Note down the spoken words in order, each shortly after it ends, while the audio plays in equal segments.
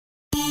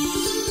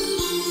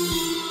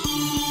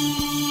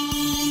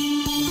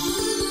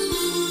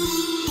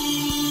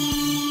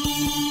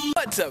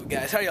What's up,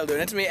 guys? How y'all doing?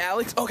 It's me,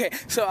 Alex. Okay,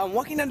 so I'm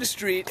walking down the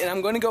street and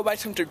I'm going to go buy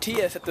some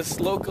tortillas at the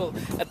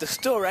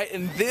store, right?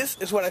 And this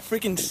is what I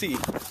freaking see.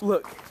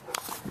 Look.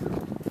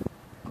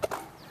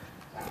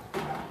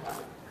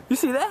 You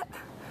see that?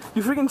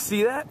 You freaking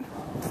see that?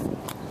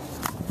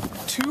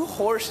 Two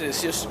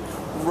horses just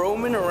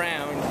roaming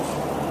around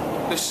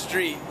the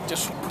street,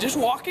 just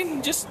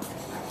walking, just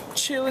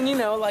chilling, you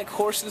know, like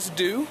horses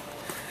do.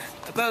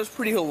 I thought it was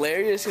pretty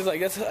hilarious because,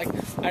 like, that's like,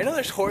 I know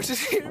there's horses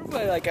here,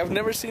 but like I've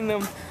never seen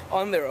them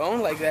on their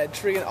own like that. It's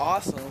freaking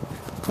awesome.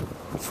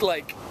 It's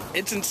like,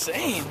 it's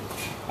insane.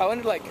 I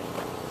wonder, like,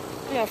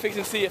 I'm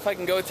fixing to see if I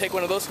can go take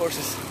one of those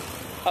horses.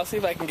 I'll see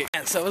if I can get.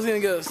 So I was gonna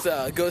go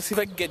see if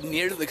I can get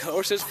near to the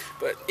horses,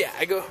 but yeah,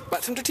 I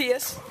bought some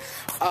tortillas.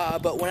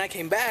 But when I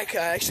came back,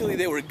 actually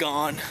they were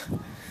gone.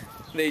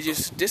 They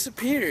just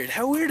disappeared.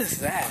 How weird is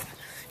that?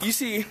 You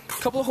see a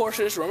couple of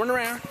horses roaming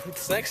around.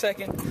 The next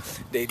second,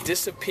 they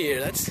disappear.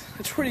 That's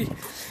pretty.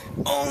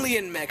 Only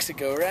in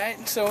Mexico,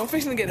 right? So I'm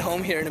fixing to get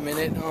home here in a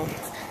minute.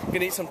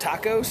 Gonna eat some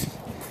tacos.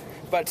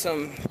 Bought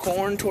some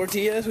corn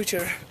tortillas, which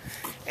are,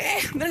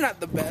 they're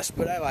not the best,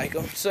 but I like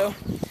them. So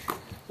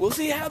we'll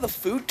see how the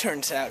food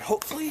turns out.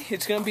 Hopefully,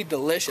 it's gonna be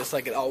delicious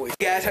like it always is.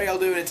 Hey guys, how y'all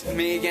doing? It's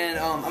me again.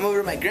 I'm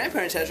over at my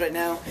grandparents' house right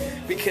now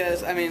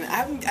because, I mean,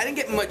 I didn't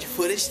get much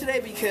footage today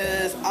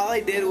because all I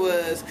did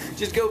was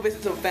just go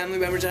visit some family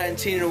members I hadn't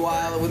seen in a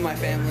while with my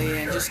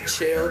family and just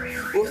chill.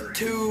 It wasn't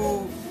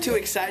too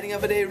exciting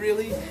of a day,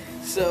 really.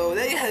 So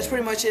yeah, that's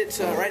pretty much it.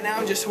 So right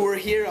now, we're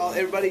here.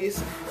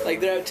 Everybody's like,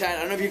 they're outside. I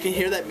don't know if you can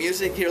hear that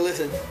music. Here,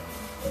 listen.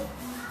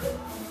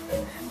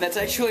 That's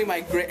actually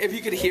if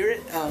you could hear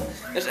it,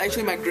 that's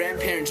actually my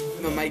granddad's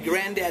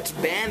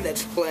band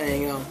that's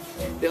playing.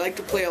 They like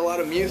to play a lot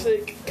of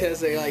music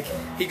because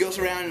he goes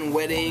around in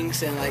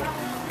weddings and like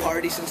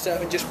parties and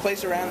stuff and just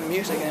plays around the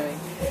music. I mean,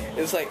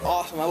 it's like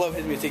awesome. I love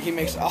his music. He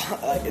makes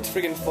it's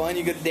freaking fun.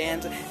 You go to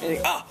dance and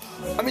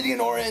I'm eating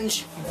an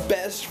orange,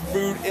 best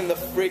fruit in the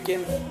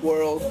freaking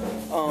world.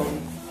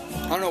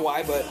 I don't know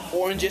why, but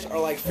oranges are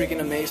like freaking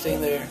amazing.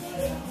 They're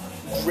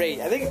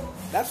great. I think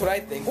that's what I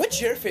think.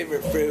 What's your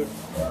favorite fruit?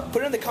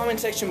 Put it in the comment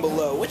section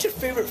below. What's your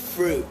favorite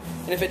fruit?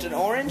 And if it's an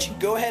orange,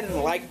 go ahead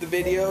and like the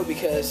video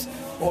because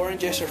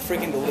oranges are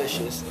freaking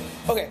delicious.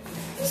 Okay,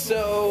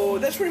 so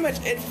that's pretty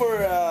much it for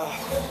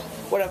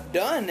what I've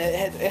done. I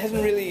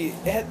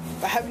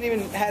haven't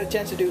even had a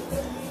chance to do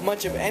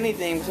much of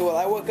anything. So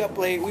I woke up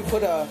late. We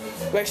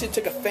actually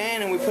took a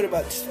fan and we put it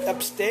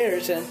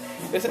upstairs, and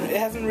it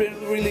hasn't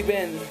really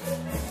been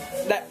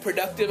that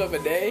productive of a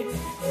day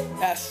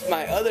as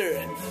my other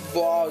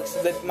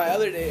vlogs that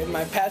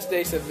my past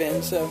days have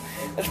been. So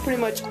that's pretty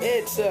much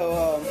it.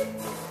 So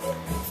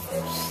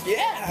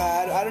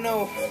yeah, I don't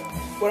know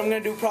what I'm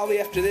gonna do. Probably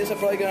after this, I'm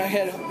probably gonna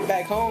head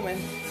back home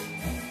and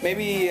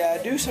maybe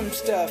do some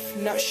stuff.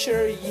 Not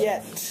sure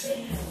yet.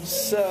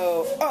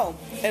 So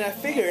and I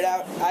figured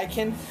out I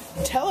can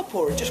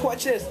teleport. Just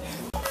watch this.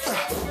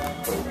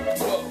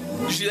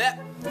 Whoa, you see that?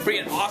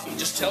 Freaking awesome,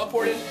 just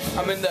teleported.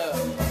 I'm in the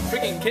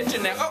freaking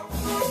kitchen now.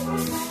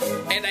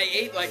 Oh! And I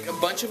ate like a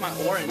bunch of my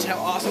orange. How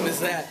awesome is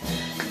that?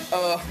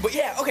 But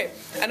yeah, okay.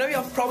 I know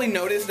y'all probably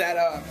noticed that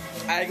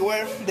I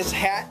wear this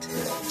hat.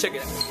 Check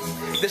it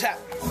out. This hat,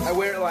 I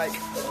wear it like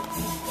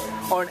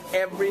on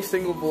every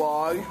single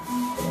vlog.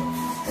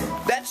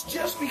 That's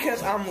just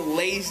because I'm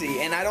lazy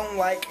and I don't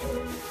like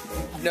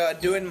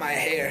doing my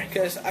hair,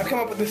 because I've come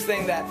up with this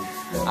thing that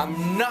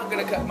I'm not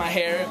gonna cut my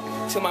hair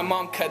till my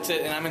mom cuts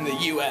it and I'm in the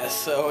US,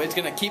 so it's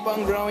gonna keep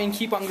on growing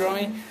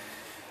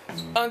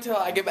until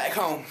I get back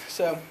home.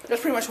 So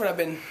that's pretty much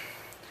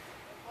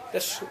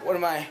that's one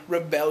of my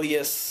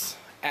rebellious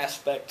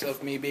aspects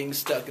of me being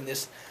stuck in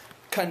this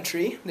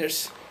country.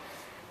 There's,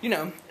 you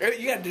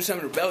gotta do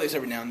something rebellious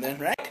every now and then,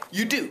 right?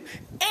 You do.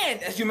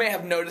 And as you may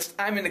have noticed,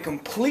 I'm in a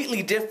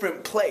completely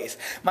different place.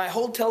 My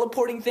whole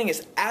teleporting thing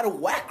is out of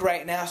whack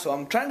right now, so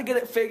I'm trying to get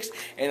it fixed,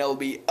 and it'll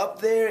be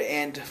up there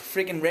and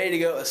freaking ready to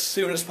go as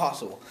soon as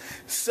possible.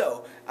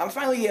 So I'm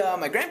finally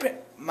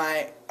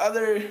my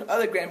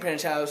other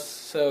grandparents' house,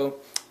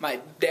 so my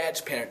dad's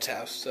parents'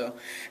 house. So,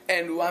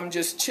 and I'm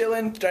just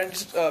chilling, trying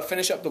to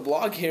finish up the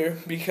vlog here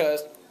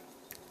because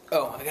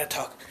I gotta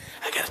talk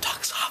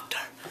softer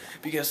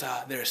because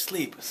they're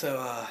asleep. So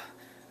I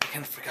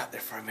kind of forgot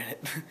there for a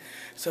minute.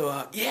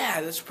 So yeah,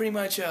 that's pretty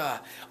much all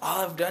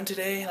I've done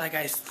today. Like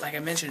I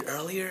mentioned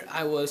earlier,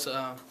 I was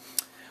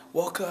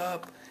woke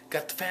up,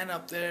 got the fan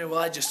up there. Well,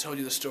 I just told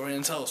you the story,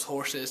 and saw those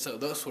horses, so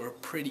those were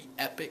pretty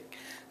epic.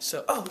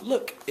 So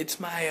look, it's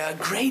my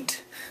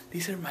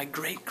these are my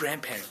great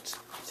grandparents.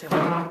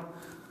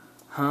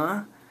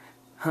 Huh?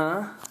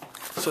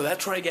 So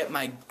that's where I get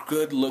my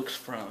good looks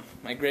from,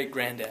 my great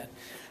granddad.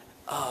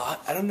 I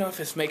don't know if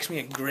this makes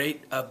me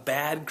a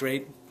bad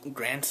great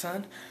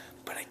grandson,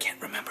 but I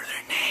can't remember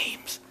their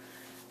names.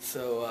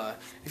 So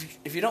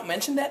if you don't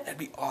mention that, that'd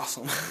be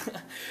awesome.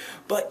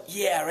 But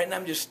yeah, right now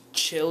I'm just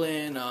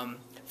chilling,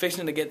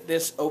 fixing to get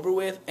this over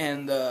with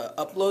and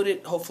upload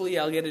it. Hopefully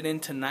I'll get it in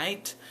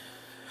tonight.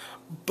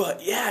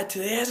 But yeah,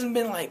 today hasn't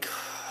been like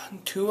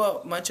too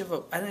much of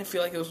a, I didn't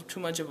feel like it was too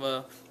much of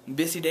a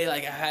busy day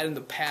like I had in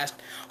the past.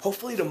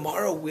 Hopefully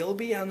tomorrow will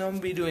be. I know I'm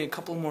gonna be doing a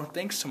couple more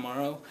things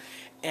tomorrow,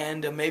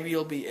 and maybe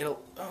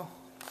it'll. Oh,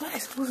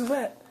 nice. Who's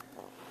that?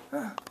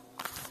 Huh.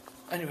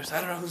 Anyways,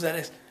 I don't know who that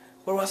is.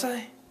 Where was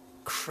I?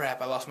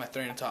 Crap! I lost my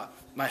train of thought.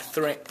 My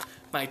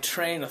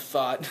train of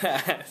thought.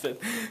 I said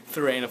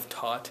train of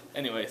thought.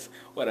 Anyways,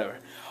 whatever.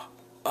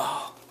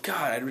 Oh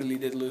God, I really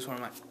did lose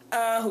one of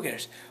my. Who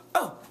cares?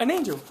 Oh, an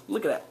angel.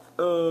 Look at that.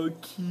 Oh,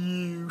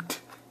 cute.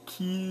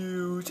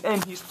 Cute.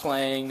 And he's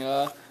playing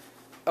a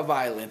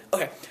violin.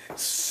 Okay,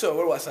 so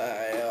where was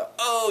I?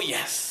 Oh,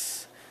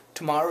 yes.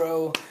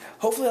 Tomorrow,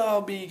 hopefully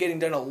I'll be getting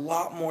done a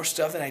lot more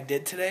stuff than I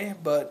did today,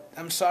 but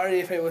I'm sorry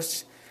if it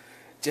was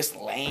just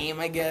lame,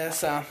 I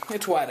guess.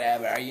 It's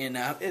whatever, you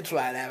know. It's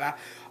whatever.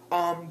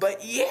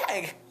 But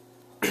yeah.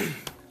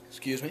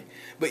 Excuse me.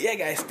 But yeah,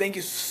 guys, thank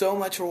you so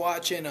much for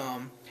watching.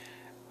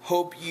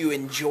 Hope you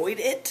enjoyed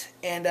it.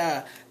 And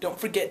don't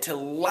forget to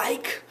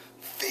like,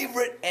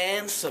 favorite,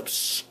 and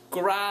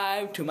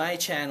subscribe to my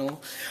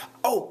channel.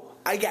 Oh,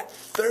 I got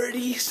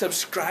 30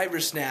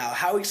 subscribers now.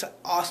 How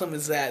awesome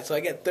is that? So I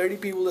got 30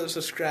 people that have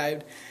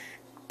subscribed.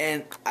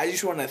 And I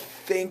just want to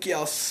thank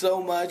y'all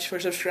so much for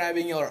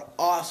subscribing. Y'all are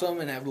awesome,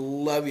 and I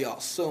love y'all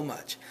so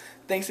much.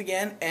 Thanks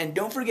again, and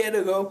don't forget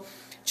to go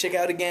check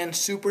out again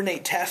Super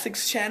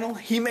Nate-tastic's channel.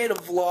 He made a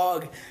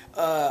vlog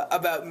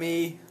about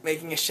me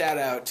making a shout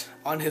out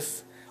on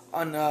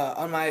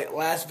my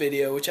last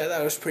video, which I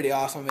thought was pretty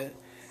awesome.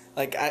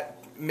 I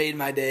made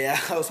my day.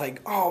 I was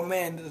like, oh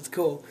man, that's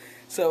cool.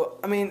 So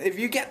I mean, if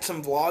you get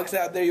some vlogs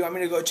out there, you want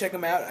me to go check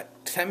them out,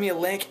 send me a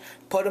link,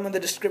 put them in the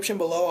description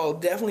below. I'll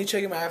definitely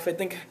check them out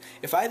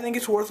if I think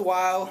it's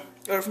worthwhile,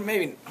 or if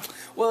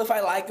if I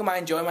like them, I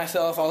enjoy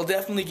myself, I'll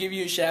definitely give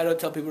you a shout out,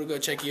 tell people to go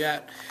check you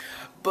out.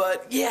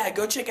 But yeah,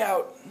 go check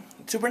out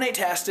Super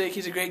Nate-tastic.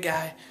 He's a great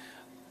guy.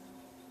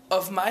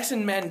 Of Mice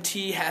and Men,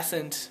 T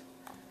hasn't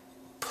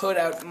put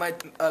out my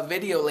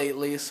video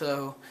lately,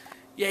 so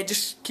yeah,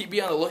 just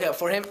be on the lookout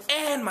for him.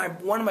 And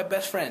one of my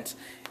best friends,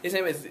 his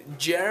name is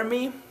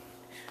Jeremy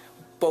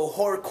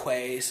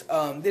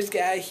Bohorquez. This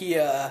guy,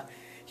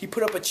 he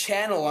put up a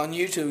channel on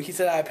YouTube. He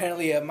said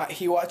apparently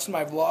he watched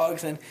my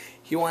vlogs and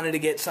he wanted to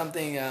get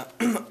something out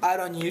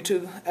on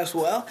YouTube as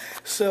well.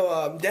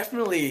 So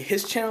definitely,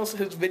 his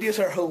videos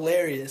are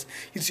hilarious.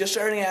 He's just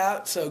starting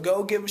out, so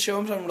go show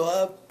him some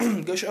love.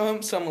 Go show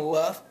him some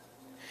love.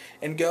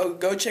 And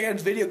go check out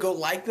his video, go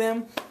like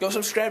them, go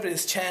subscribe to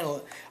his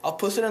channel. I'll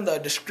post it in the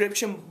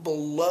description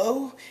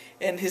below.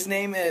 And his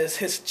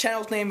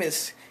channel's name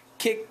is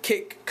Kick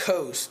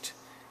Coast.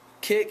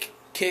 Kick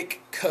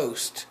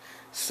Coast.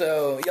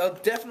 So y'all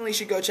definitely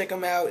should go check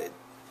him out. It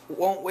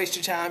won't waste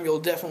your time, you'll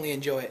definitely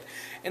enjoy it.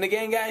 And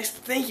again, guys,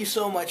 thank you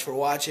so much for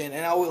watching,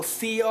 and I will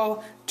see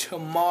y'all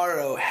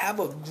tomorrow. Have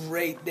a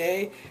great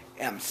day,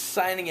 and I'm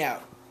signing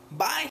out.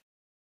 Bye.